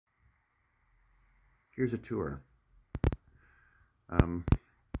here's a tour.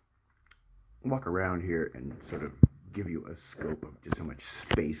 Walk around here and sort of give you a scope of just how much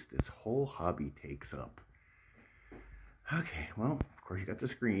space this whole hobby takes up. Okay, well, of course you got the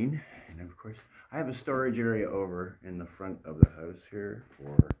screen, and of course I have a storage area over in the front of the house here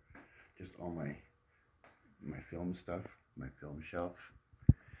for just all my film stuff, my film shelf,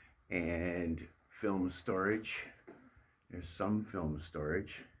 and film storage. There's some film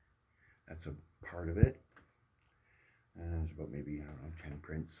storage. That's a part of it. And there's about maybe, I don't know, 10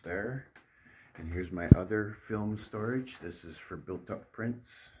 prints there. And here's my other film storage. This is for built-up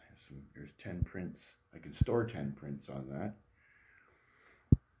prints. There's 10 prints. I can store 10 prints on that.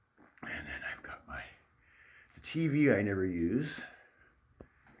 And then I've got the TV I never use.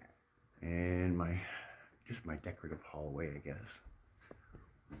 And just my decorative hallway, I guess.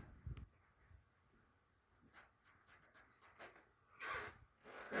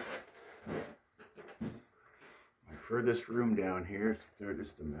 My furthest room down here, third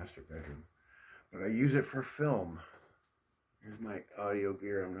is the master bedroom. But I use it for film. Here's my audio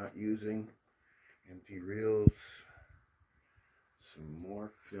gear I'm not using. Empty reels. Some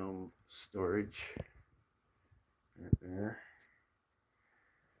more film storage. Right there.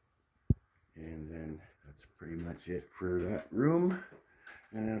 And then that's pretty much it for that room.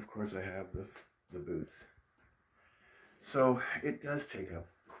 And then of course I have the booth. So it does take up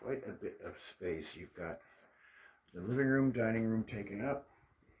quite a bit of space. You've got the living room, dining room taken up,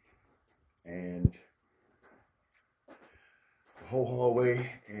 and the whole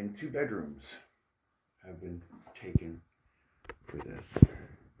hallway and 2 bedrooms have been taken for this.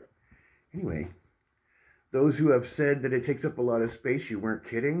 Anyway, those who have said that it takes up a lot of space, you weren't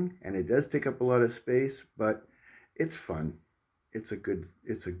kidding, and it does take up a lot of space, but it's fun. It's a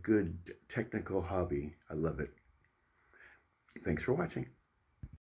good technical hobby. I love it. Thanks for watching.